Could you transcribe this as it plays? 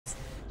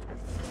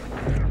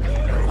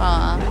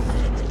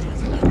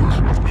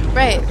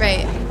Right,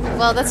 right.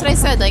 Well, that's what I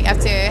said. Like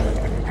after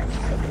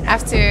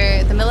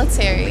the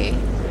military,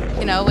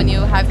 you know, when you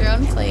have your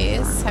own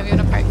place, have your own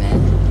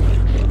apartment,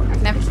 you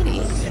can have a kitty.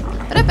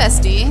 What up,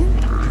 bestie?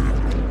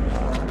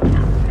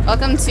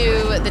 Welcome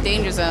to the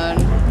danger zone.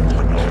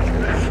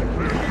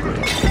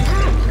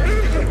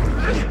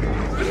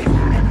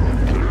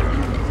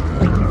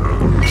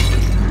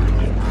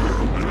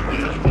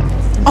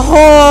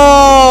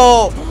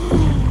 Oh!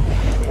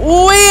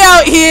 We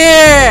out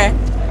here!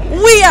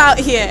 We out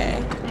here!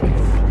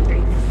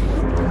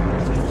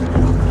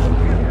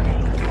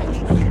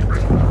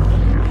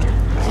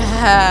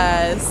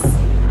 Yes.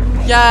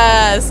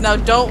 Yes. Now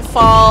don't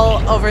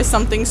fall over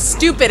something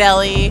stupid,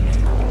 Elly.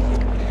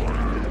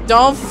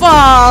 Don't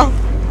fall.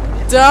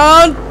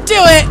 Don't do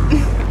it.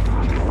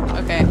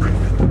 Okay.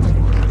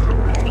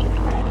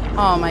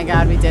 Oh my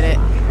god, we did it.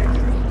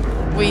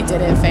 We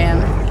did it, fam.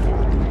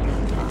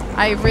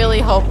 I really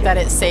hope that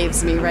it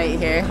saves me right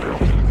here.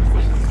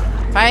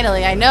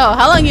 Finally, I know.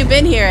 How long you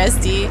been here,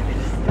 SD?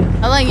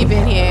 How long you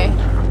been here?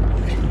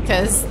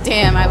 Because,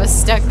 damn, I was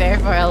stuck there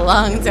for a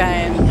long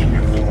time.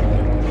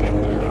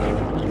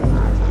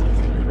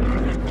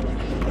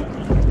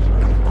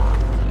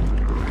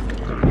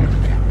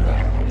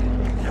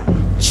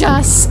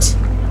 Just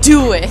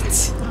do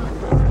it.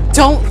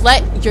 Don't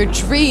let your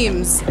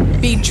dreams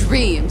be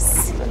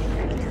dreams.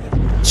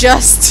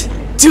 Just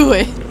do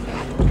it.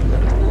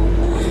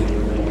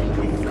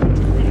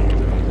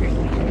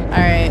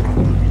 Alright.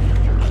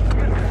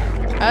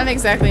 I don't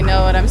exactly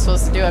know what I'm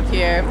supposed to do up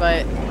here,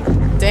 but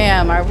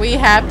damn, are we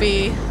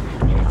happy?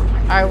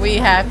 Are we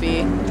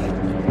happy?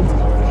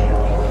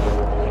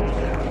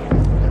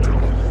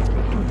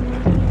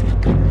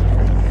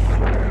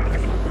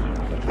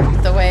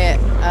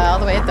 All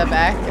the way at the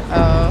back?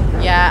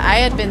 Oh, yeah, I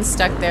had been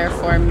stuck there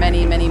for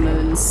many, many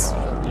moons.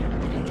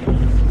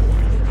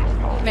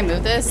 Can I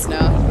move this? No.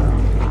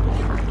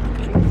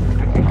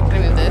 Can I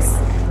move this?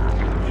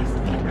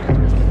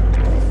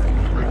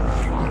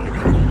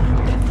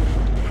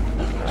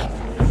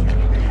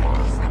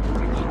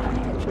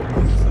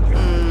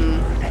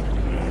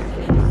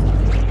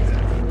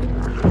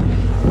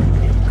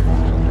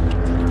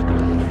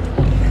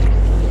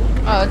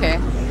 Oh, okay.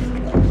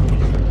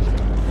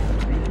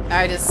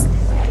 I just...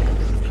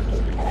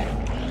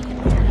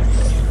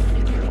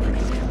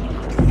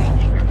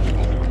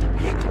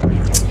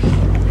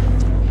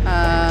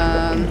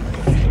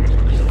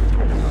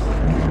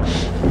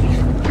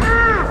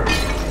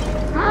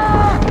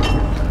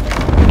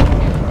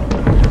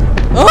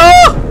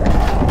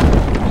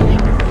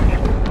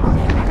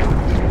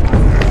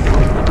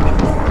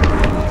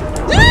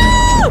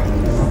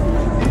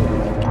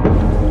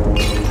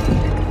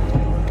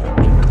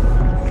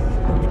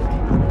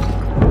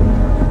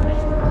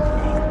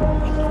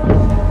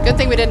 Good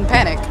thing we didn't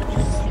panic.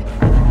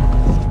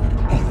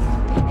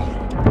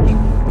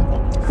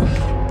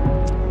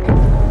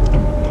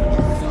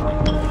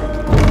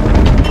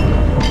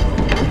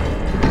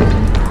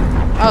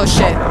 Oh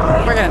shit.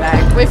 We're gonna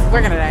die.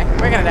 We're gonna die.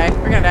 We're gonna die.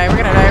 We're gonna die. We're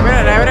gonna die. We're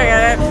gonna die. We're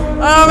gonna die.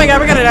 Oh my god,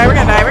 we're gonna die. We're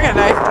gonna die. We're gonna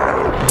die.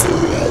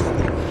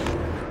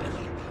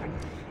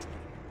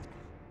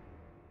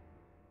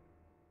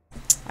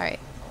 Alright.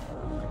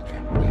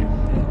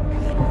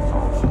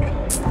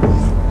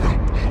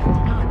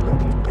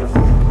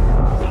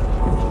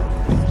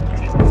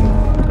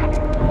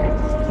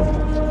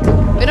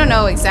 We don't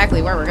know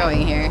exactly where we're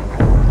going here.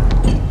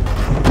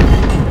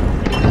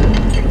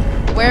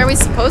 Where are we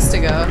supposed to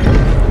go?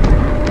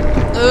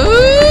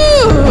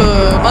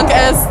 Ooh! Monk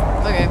ass.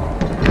 Okay.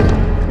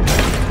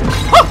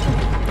 Oh!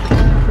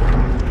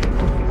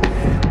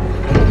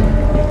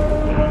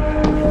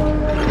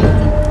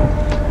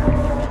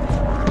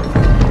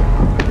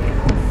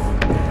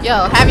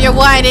 Yo, have your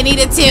wine and eat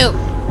it too!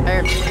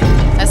 Or,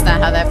 that's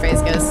not how that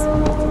phrase goes.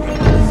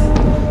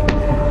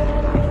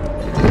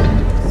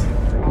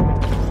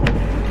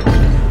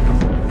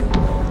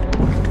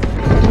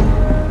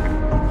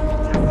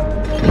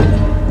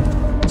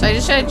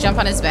 Should I jump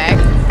on his back?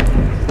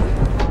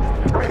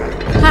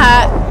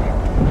 Ha!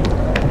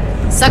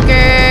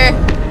 Sucker!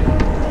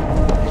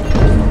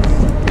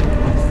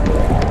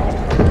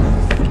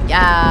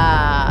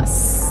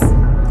 Yas!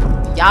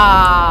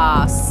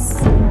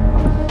 Yas!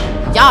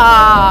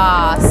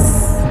 Yas!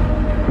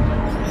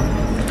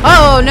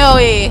 Oh,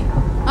 no-y!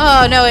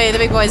 Oh, no-y, the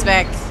big boy's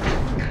back.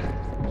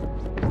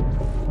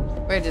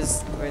 We're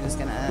just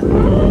gonna...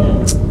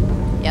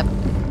 Yep.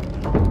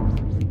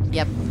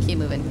 Yep, keep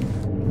moving.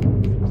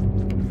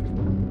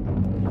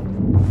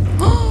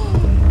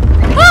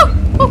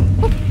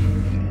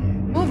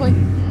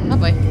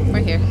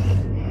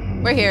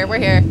 We're here, we're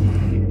here.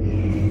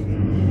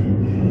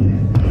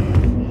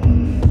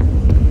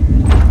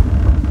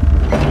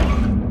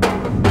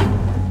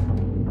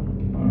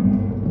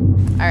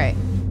 Alright.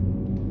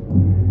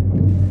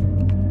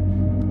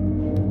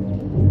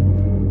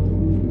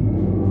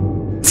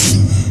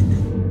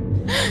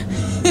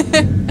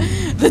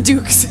 The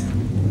Dukes.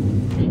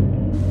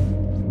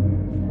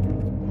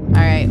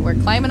 Alright, we're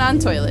climbing on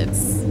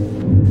toilets.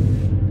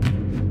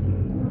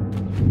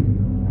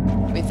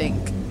 We think.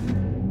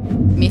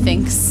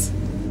 thinks.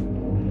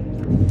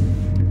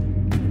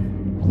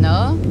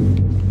 No?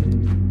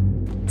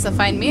 It's a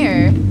fine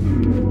mirror.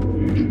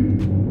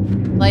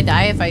 Will I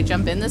die if I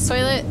jump in this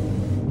toilet?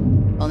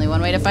 Only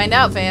one way to find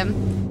out,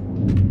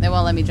 fam. They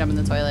won't let me jump in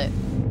the toilet.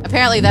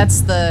 Apparently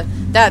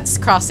that's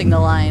crossing the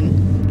line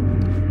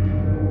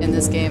in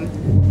this game.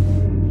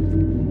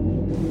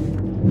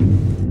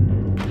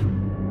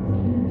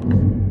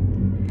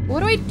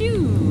 What do I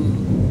do?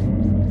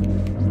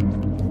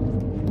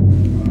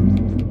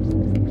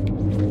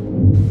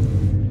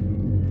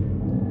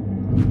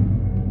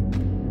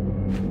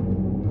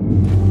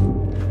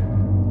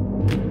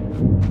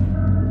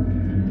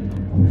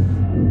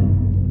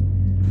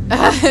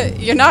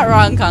 You're not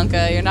wrong,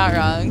 Conka. You're not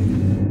wrong.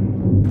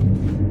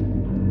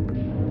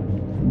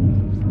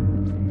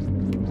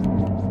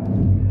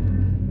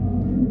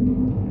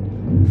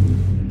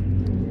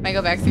 Can I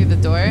go back through the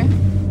door?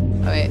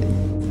 Oh, wait.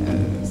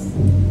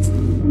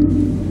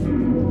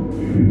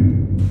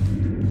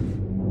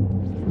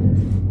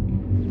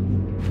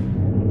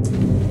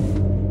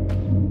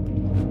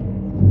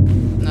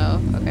 No?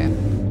 Okay.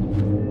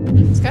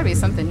 There's gotta be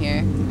something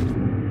here.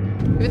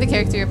 Maybe the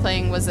character you're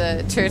playing was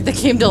a turd that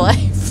came to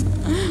life.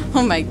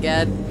 Oh my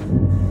god.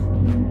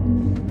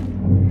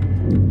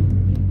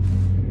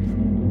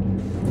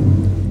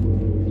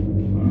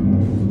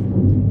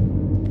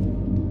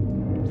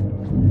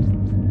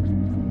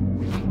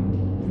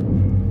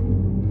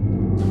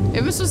 Maybe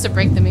I'm supposed to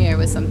break the mirror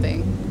with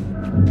something.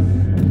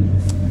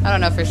 I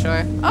don't know for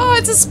sure. Oh,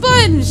 it's a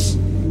sponge!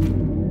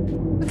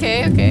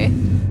 Okay, okay.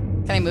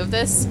 Can I move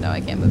this? No, I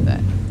can't move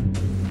that.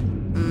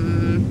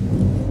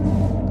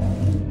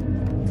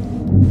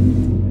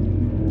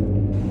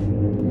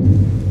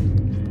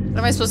 What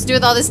am I supposed to do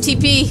with all this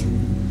TP?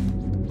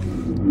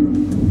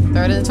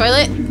 Throw it in the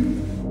toilet?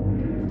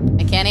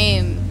 I can't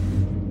aim.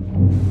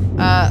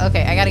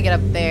 Okay, I gotta get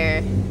up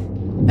there.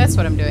 That's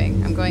what I'm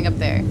doing. I'm going up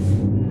there.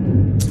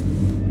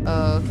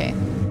 Okay.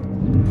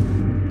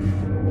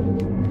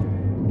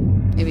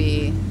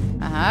 Maybe...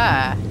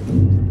 Aha!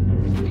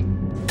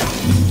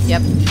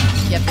 Yep.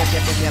 Yep.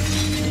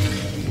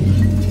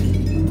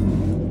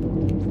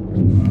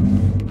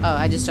 Oh,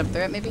 I just jumped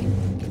through it, maybe?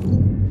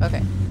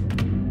 Okay.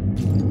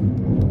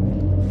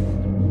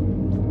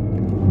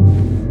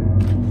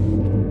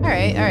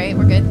 Alright,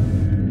 we're good.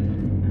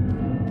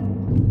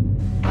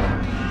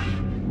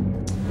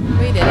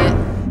 We did it.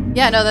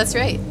 Yeah, no, that's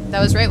right.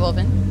 That was right,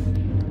 Wolven.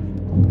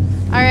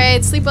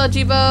 Alright, sleep well,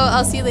 Jibo.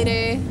 I'll see you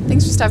later.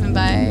 Thanks for stopping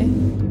by.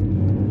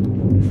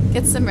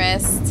 Get some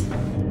rest.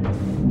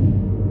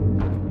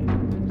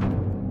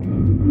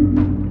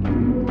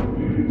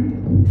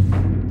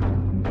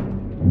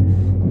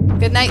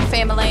 Good night,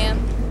 Famaland.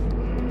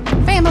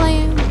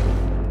 Famaland!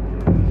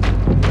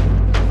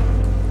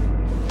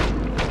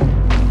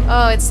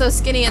 Oh, it's so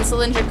skinny and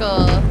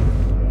cylindrical.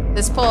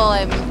 This pole,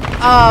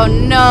 oh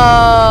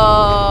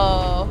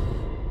no!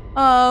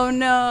 Oh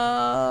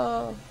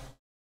no!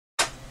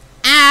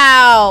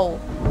 Ow!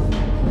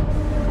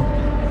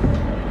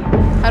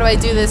 How do I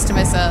do this to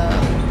myself?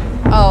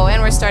 Oh,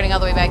 and we're starting all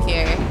the way back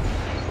here.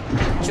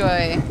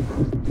 Joy.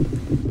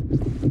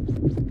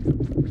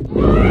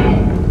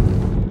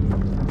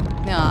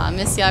 No, I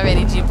miss you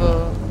already,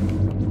 Jibo.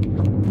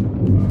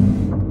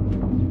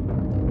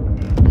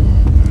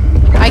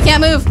 I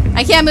can't move!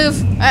 I can't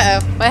move!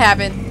 Uh-oh, what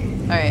happened?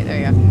 Alright, there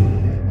we go.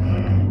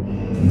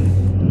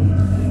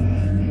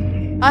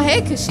 Oh,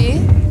 hey, Kushi.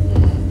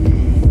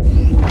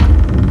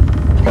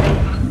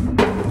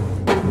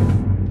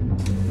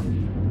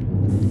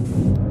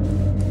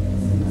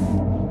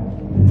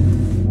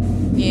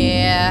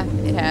 Yeah,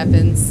 it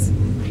happens.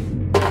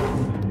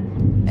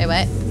 Hey,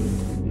 what?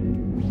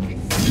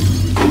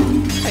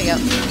 There we go.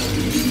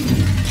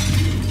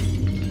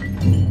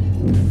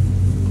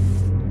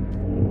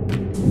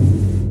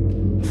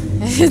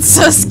 It's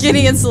so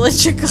skinny and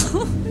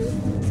cylindrical.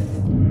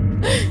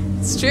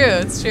 It's true,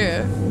 it's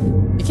true.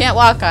 You can't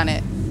walk on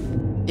it.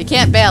 You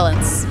can't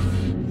balance.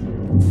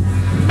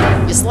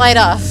 You slide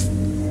off.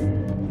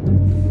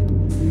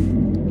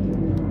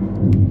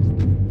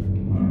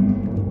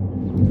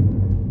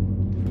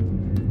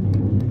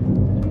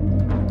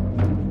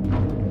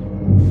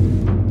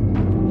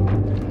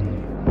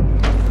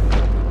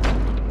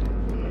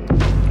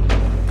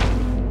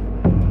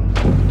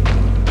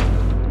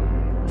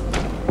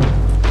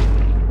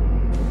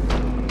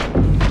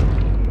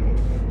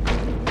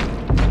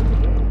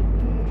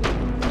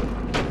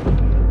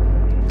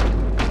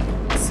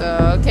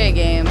 Okay,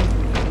 game.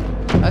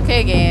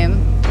 Okay, game.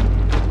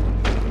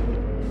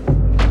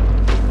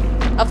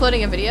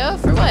 Uploading a video?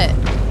 For what?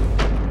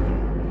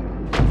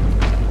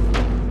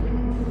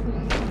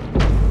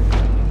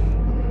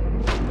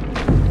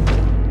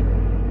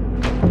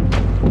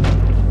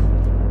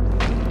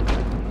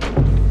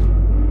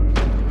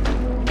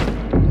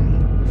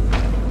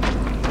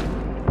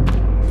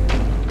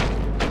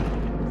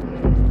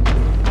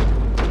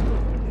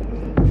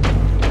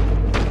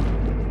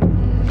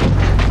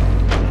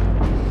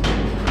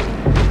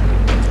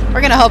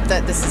 We're gonna hope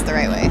that this is the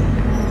right way.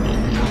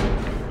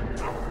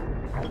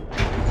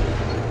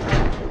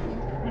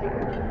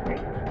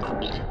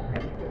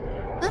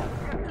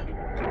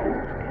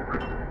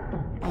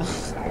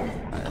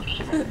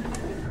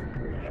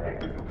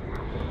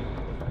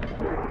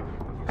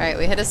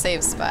 we hit a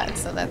save spot,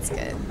 so that's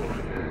good.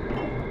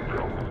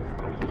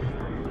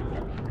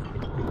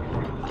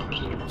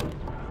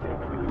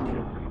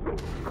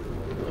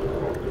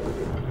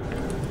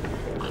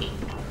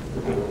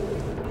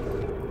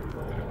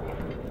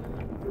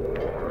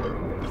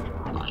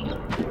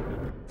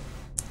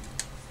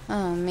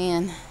 Oh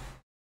man.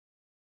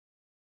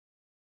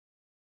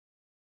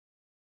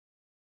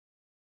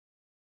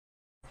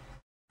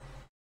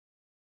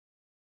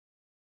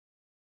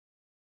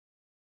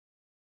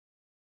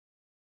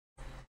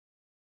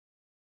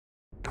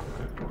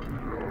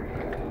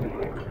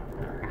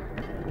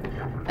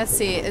 Let's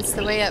see, it's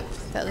the way up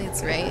that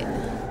leads right.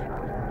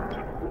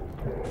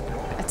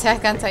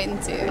 Attack on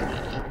Titan 2.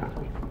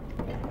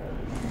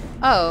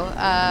 Oh,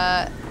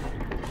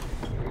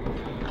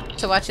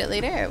 to watch it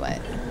later or what?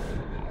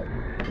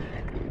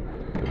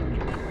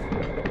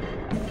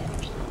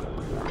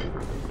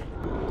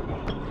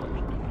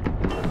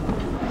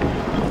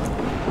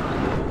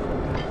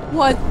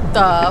 What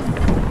the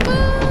fuck?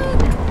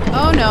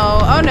 Oh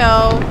no, oh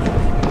no.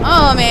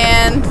 Oh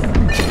man.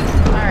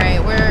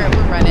 Alright, we're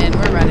running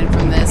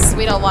from this.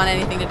 We don't want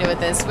anything to do with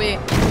this. We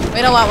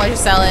don't want what you're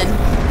selling.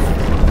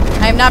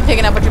 I'm not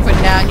picking up what you're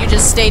putting down. You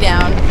just stay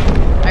down.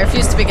 I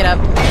refuse to pick it up.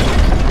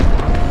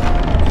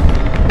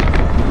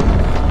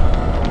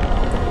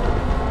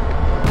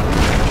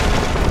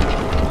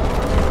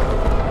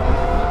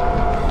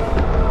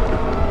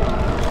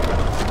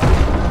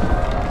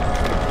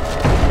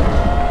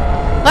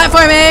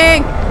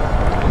 Platforming!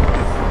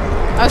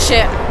 Oh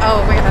shit.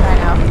 Oh, we're gonna die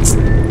now.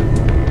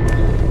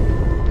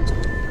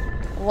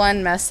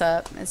 One mess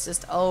up. It's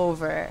just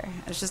over.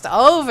 It's just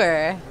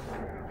over.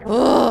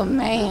 Oh,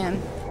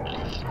 man.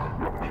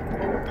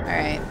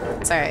 Alright.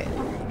 It's alright.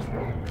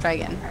 Try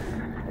again.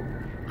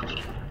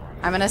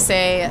 I'm gonna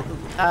say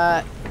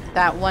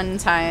that one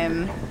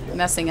time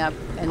messing up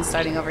and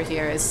starting over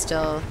here is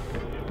still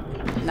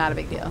not a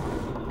big deal.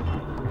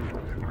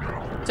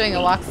 Doing a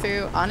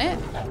walkthrough on it?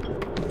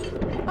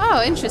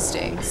 Oh,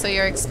 interesting. So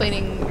you're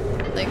explaining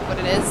like what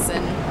it is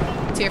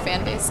and to your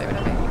fan base or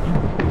whatever.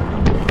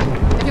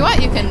 If you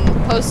want, you can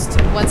post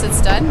once it's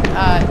done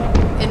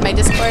in my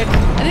Discord.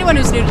 Anyone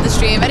who's new to the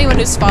stream, anyone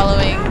who's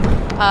following,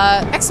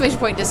 exclamation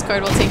point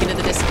Discord will take you to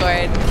the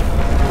Discord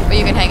where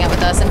you can hang out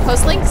with us and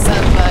post links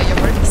of your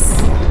works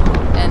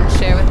and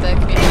share with the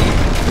community.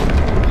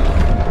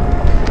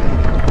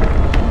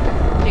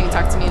 You can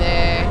talk to me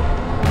there.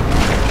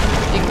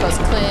 You can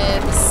post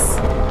clips,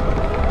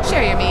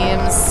 share your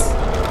memes.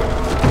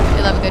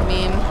 We love a good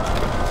meme.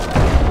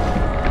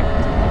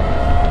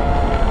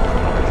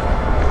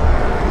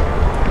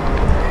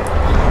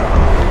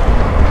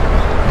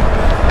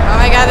 Oh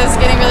my god, this is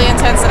getting really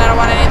intense and I don't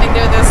want anything to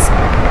do with this.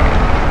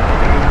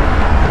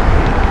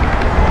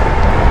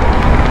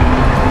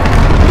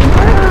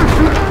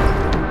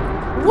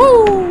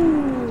 Woo!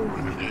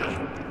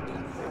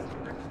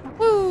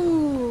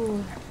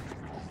 Woo!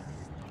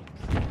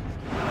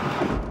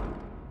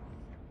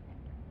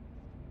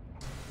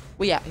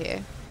 We out here.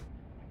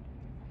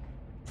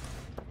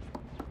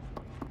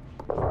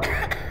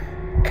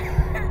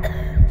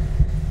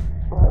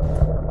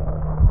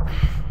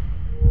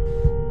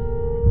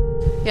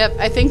 Yep,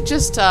 I think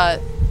just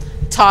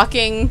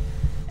talking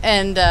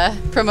and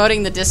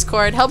promoting the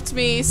Discord helped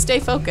me stay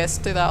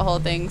focused through that whole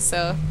thing,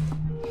 so...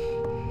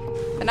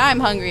 And now I'm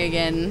hungry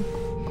again.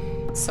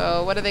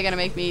 So what are they gonna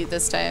make me eat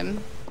this time?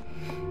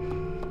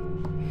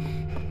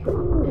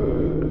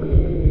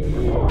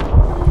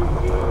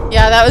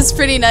 Yeah, that was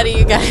pretty nutty,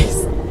 you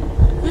guys.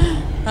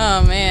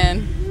 Oh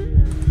man.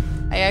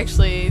 I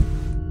actually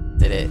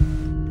did it.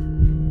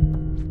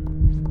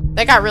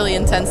 That got really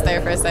intense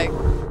there for a sec.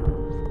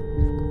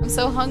 I'm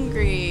so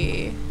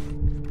hungry.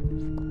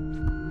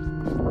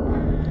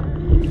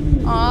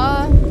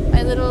 Aw,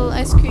 my little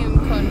ice cream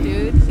cone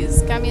dude.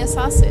 He's got me a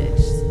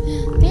sausage.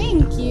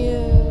 Thank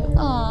you.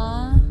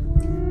 Aw.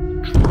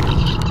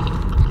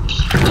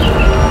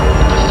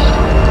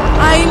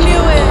 I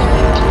knew it.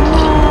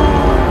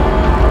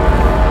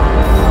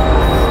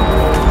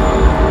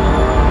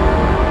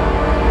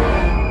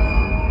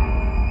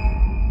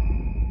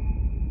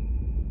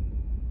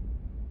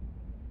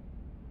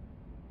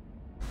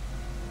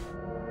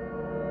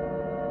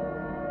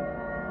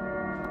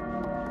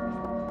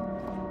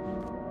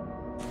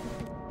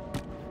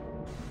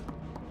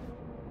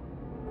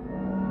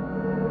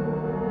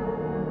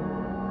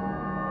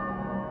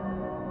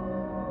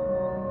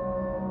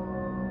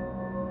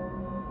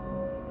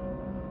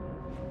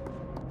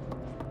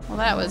 Well,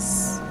 that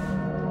was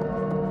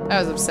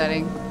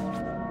upsetting.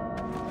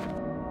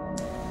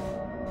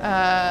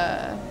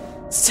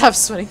 Stop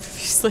sweating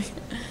profusely.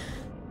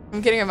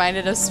 I'm getting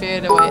reminded of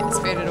Spirited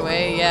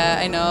Away. Yeah,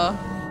 I know.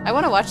 I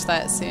want to watch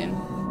that soon.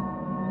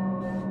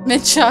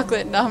 Mint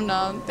chocolate nom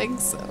nom.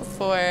 Thanks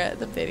for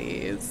the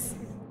biddies.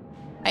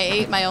 I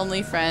ate my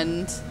only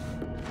friend.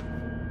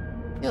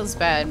 Feels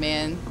bad,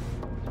 man.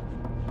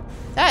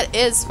 That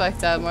is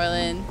fucked up,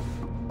 Morlin.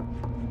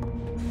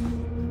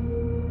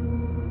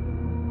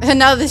 And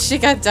now this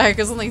shit got dark.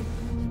 It was only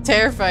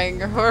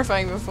terrifying or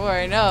horrifying before.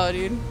 I know,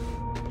 dude.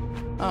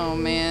 Oh,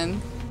 man.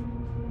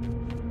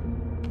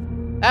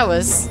 That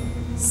was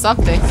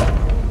something.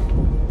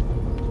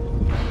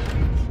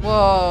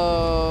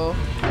 Whoa.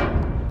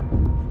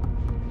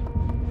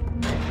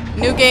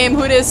 New game,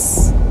 who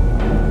dis?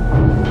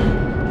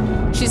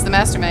 She's the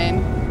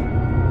mastermind.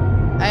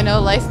 I know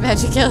life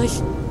magic Elly.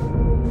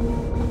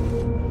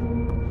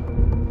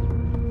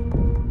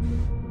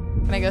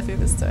 Can I go through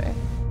this door?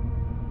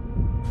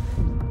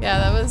 Yeah,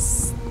 that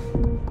was...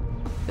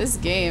 This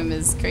game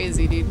is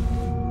crazy, dude.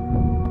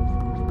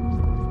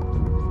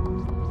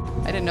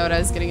 I didn't know what I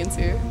was getting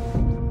into.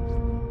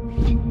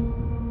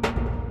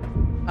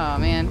 Oh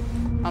man,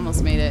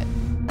 almost made it.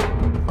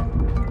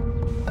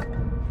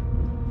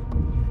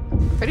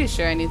 I'm pretty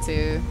sure I need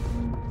to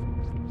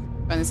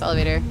run this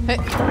elevator. Hey,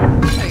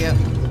 there we go.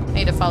 I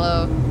need to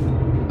follow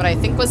what I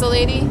think was a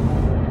lady.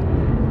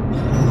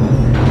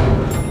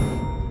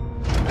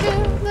 You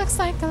looks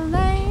like a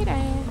lady.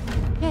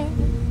 Yeah,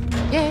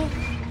 yeah.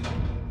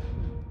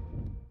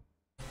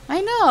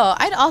 I know.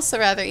 I'd also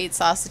rather eat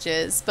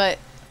sausages, but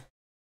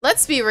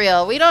let's be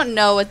real. We don't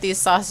know what these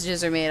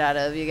sausages are made out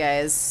of, you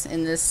guys,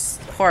 in this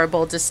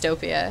horrible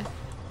dystopia.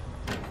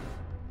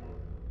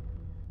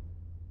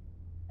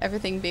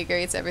 Everything bigger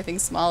eats everything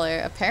smaller.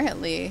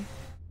 Apparently.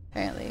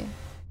 Apparently.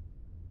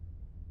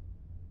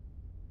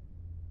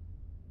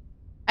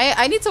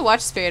 I need to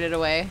watch Spirited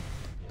Away.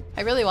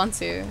 I really want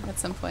to at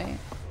some point.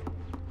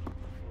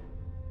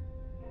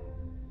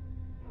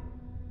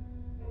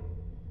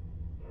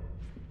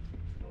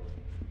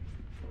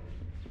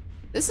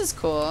 This is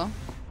cool.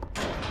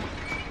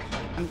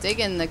 I'm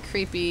digging the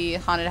creepy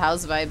haunted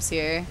house vibes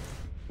here.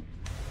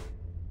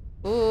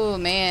 Ooh,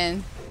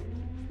 man.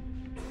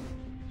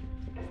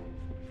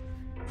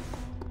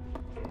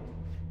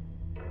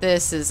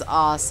 This is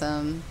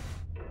awesome.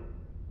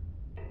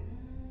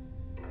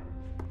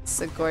 It's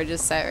a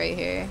gorgeous set right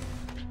here.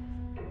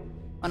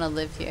 I wanna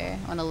live here.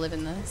 I wanna live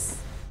in this.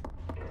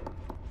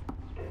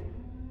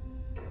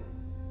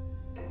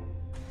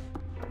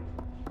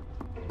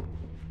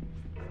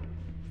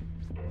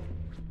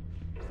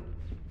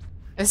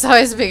 There's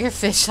always a bigger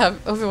fish on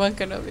Obi-Wan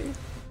Kenobi.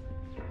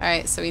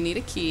 Alright, so we need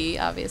a key,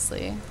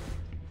 obviously.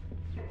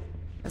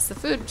 That's the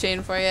food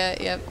chain for you,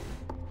 yep.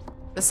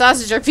 The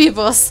sausage are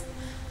people's.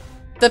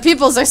 The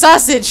peoples are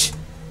sausage!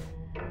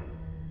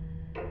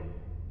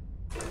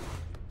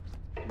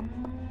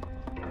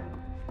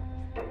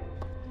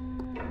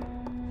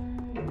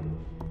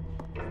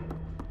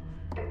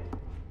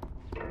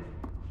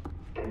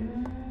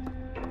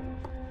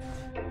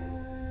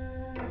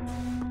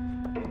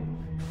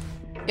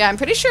 Yeah, I'm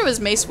pretty sure it was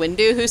Mace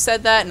Windu who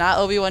said that, not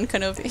Obi-Wan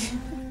Kenobi.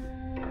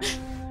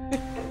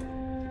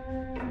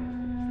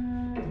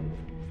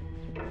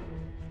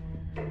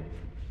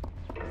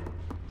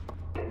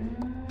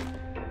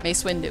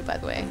 Mace Windu, by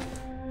the way.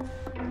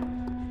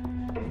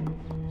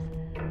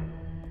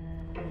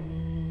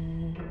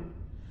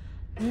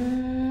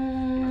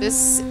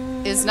 This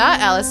is not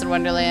Alice in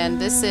Wonderland.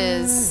 This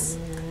is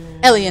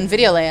Elly in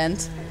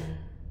Videoland.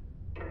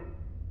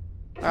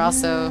 Or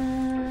also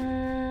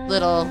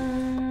little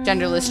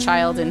genderless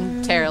child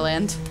in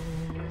Terrorland.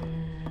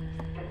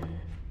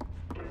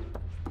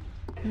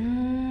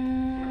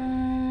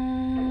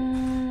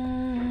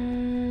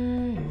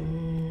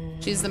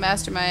 She's the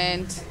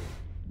mastermind.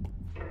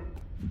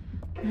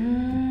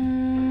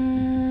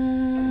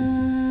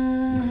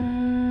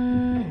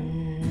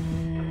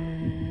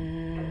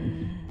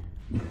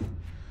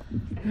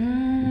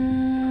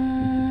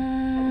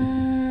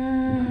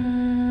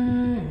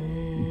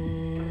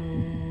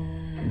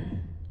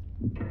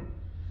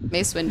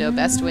 Mace Windu,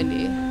 best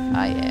Windy.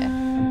 Ah, yeah.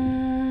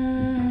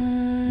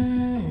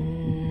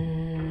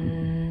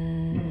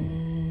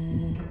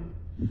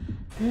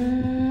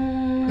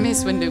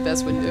 Mace Windu,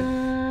 best Windu.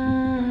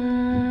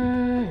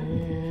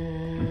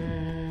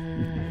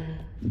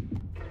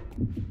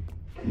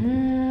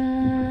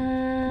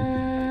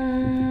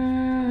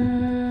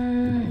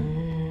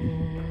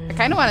 I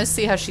kind of want to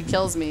see how she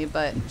kills me,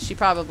 but she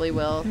probably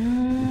will.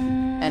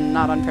 And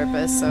not on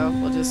purpose, so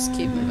we'll just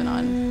keep moving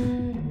on.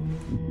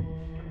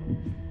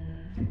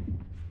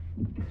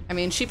 I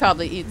mean, she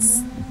probably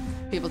eats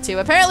people too.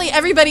 Apparently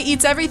everybody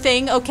eats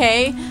everything,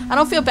 okay? I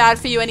don't feel bad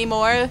for you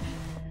anymore.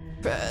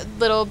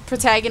 Little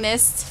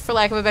protagonist, for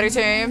lack of a better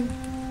term.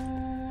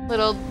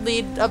 Little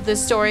lead of the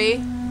story.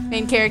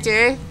 Main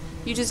character.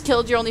 You just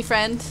killed your only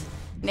friend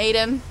and ate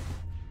him.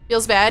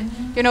 Feels bad.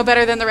 You're no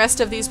better than the rest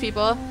of these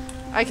people.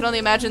 I can only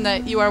imagine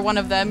that you are one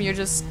of them. You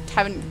just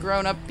haven't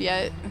grown up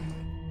yet.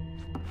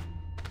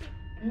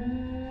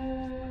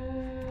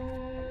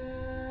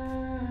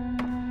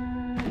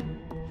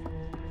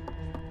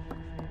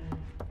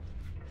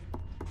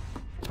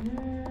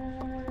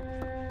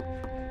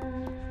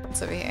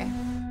 What's over here?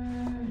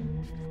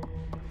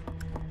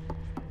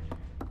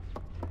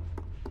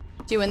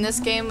 Do you win this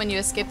game when you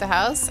escape the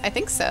house? I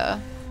think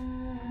so.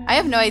 I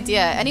have no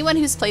idea. Anyone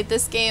who's played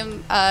this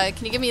game,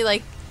 can you give me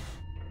like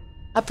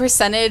a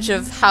percentage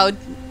of how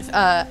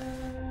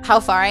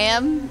far I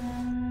am?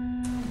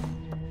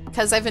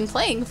 Because I've been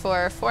playing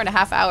for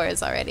 4.5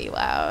 hours already.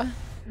 Wow.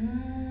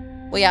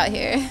 We out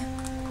here.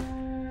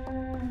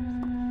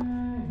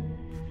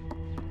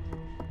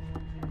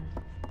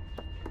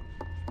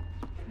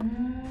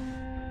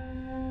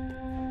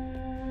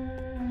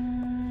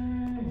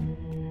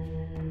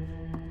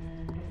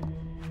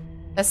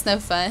 That's no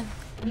fun.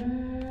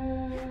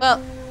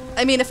 Well,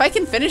 I mean, if I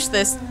can finish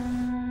this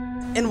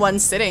in one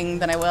sitting,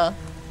 then I will.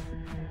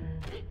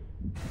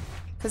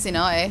 Because, you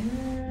know,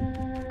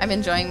 I'm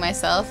enjoying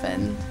myself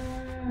and...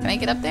 Can I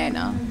get up there?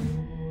 No.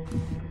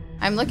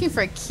 I'm looking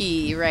for a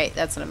key. Right,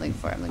 that's what I'm looking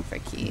for. I'm looking for a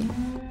key.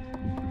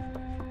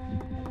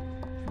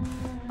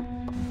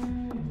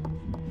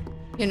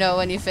 You know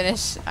when you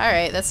finish...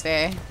 Alright, that's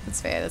fair.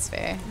 That's fair, that's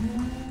fair.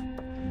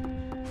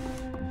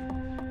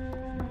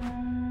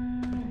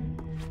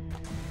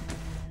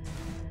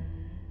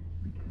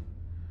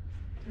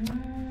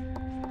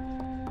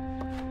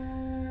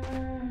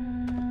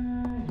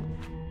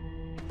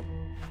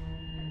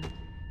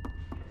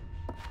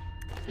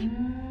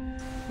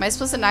 Am I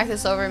supposed to knock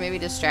this over and maybe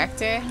distract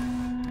her?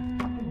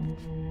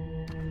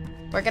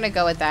 We're gonna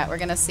go with that. We're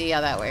gonna see how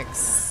that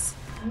works.